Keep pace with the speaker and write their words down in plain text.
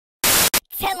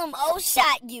Tell him O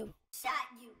shot you.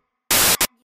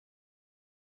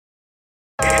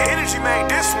 Energy made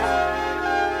this one.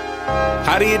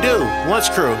 How do you do? Lunch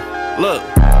crew. Look,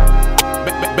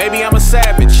 baby, I'm a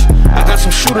savage. I got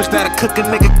some shooters that'll cook a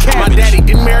nigga cabbage. My daddy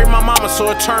didn't marry my mama,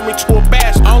 so it turned me to a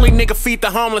bastard. Only nigga feed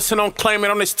the homeless and don't claim it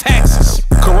on his taxes.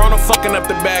 Corona fucking up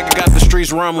the bag, I got the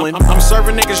streets rumbling. I'm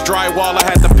serving niggas drywall, I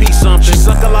had to pee something. She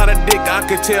suck a lot of dick, I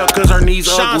could tell cause her knees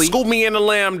ugly. Scoop me in the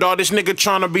lamb, dawg, this nigga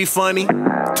tryna be funny.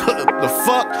 The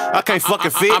fuck? I can't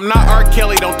fucking fit. I'm not R.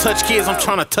 Kelly, don't touch kids, I'm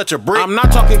tryna touch a brick. I'm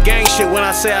not talking gang shit when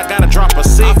I say I gotta drop a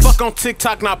 6. I fuck on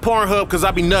TikTok, not Pornhub, cause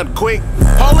I be nutting quick.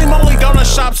 Holy moly,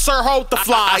 donut shop, sir, hold the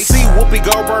flies. I see Whoopi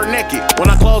Goldberg naked when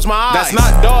I close my eyes. That's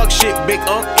not dog shit, big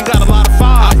unk, you got a lot of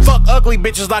fives. I fuck ugly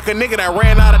bitches like a nigga that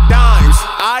ran out of dimes.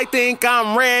 I think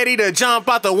I'm ready to jump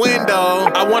out the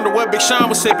window. I wonder what Big Sean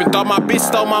was sipping. Thought my bitch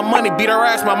stole my money, beat her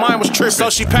ass, my mind was tripping. So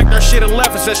she packed her shit and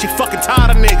left and said she fucking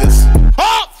tired of niggas.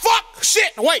 Oh, fuck!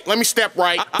 Shit, wait, let me step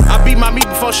right. I beat my meat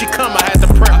before she come, I had to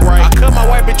prep right. I cut my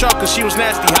white bitch off cause she was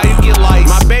nasty, how you get lice?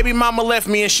 My baby mama left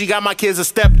me and she got my kids a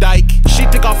step dyke. She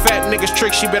think all fat niggas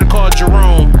trick, she better call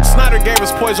Jerome. Snyder gave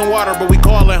us poison water, but we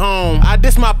call it home. I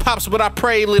diss my pops, but I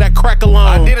pray leave that crack alone.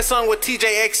 I did a song with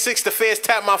TJX6, the feds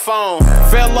tapped my phone.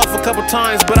 Fell off a couple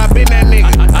times, but I been that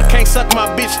nigga. I can't suck my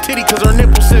bitch titty cause her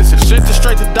nipple sensitive. Sent her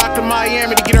straight to Dr.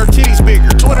 Miami to get her titties bigger.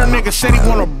 Twitter nigga said he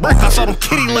want a brick, I saw them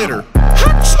kitty litter.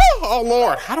 Oh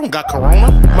Lord, I don't got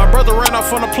corona. My brother ran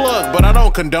off on a plug, but I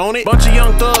don't condone it. Bunch of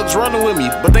young thugs running with me,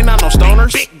 but they not no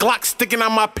stoners. Big Glock sticking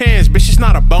out my pants, bitch, she's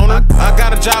not a boner. I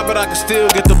got a job, but I can still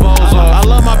get the balls off. I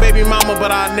love my baby mama,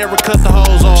 but I never cut the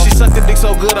hose off. She sucked the dick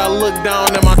so good, I look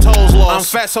down and my toes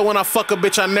lost. I'm fat, so when I fuck a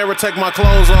bitch, I never take my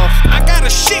clothes off. I got a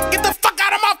shit, get the fuck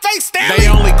out of my face, Stanley. They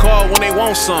only call when they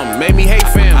want something, made me hate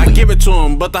family. I give it to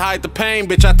them, but to hide the pain,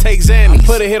 bitch, I take Xannies. I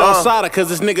put a hit on Sada, cause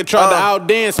this nigga tried to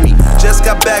outdance me. Just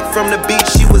got back from the beach,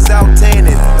 she was out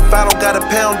tanning. If I don't got a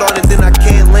pound on it, then I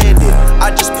can't land it. I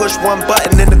just push one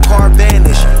button and the car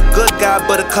vanished. Good guy,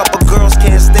 but a couple girls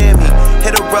can't stand me.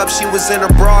 Hit her up, she was in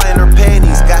her bra and her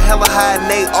panties. Got hella high and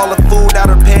ate all the food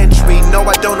out her pantry. No,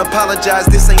 I don't apologize,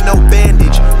 this ain't no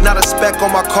bandage. Not a speck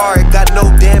on my car, it got no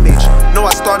damage. No,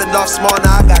 I started off small,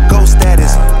 now I got ghost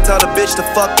status. Tell the bitch to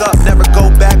fuck up, never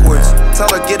go backwards. Tell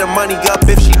her get her money up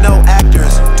if she know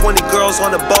actors. 20 girls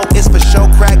on the boat, it's for show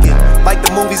cracking. Like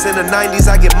the movies in the 90s,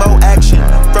 I get more action.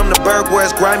 From the burg where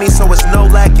it's grimy, so it's no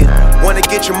lacking. Wanna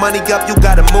get your money up, you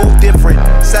gotta move different.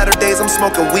 Saturdays I'm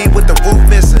smoking weed with the roof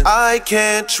missing. I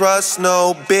can't trust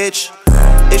no bitch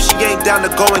if she ain't down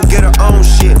to go and get her own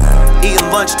shit. Eating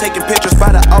lunch, taking pictures by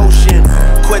the ocean.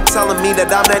 Quit telling me that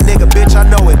I'm that nigga, bitch, I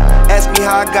know it. Ask me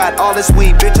how I got all this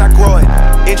weed, bitch, I grow it.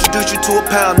 Introduce you to a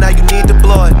pound, now you need to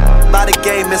blow it. Lot of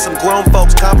game and some grown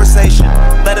folks conversation.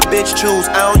 Let a bitch choose,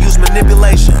 I don't use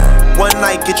manipulation. One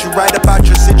night, get you right about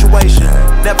your situation.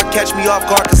 Never catch me off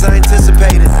guard cause I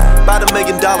anticipated. About $1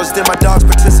 million, then my dogs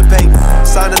participating.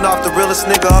 Signing off the realest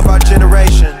nigga of our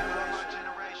generation.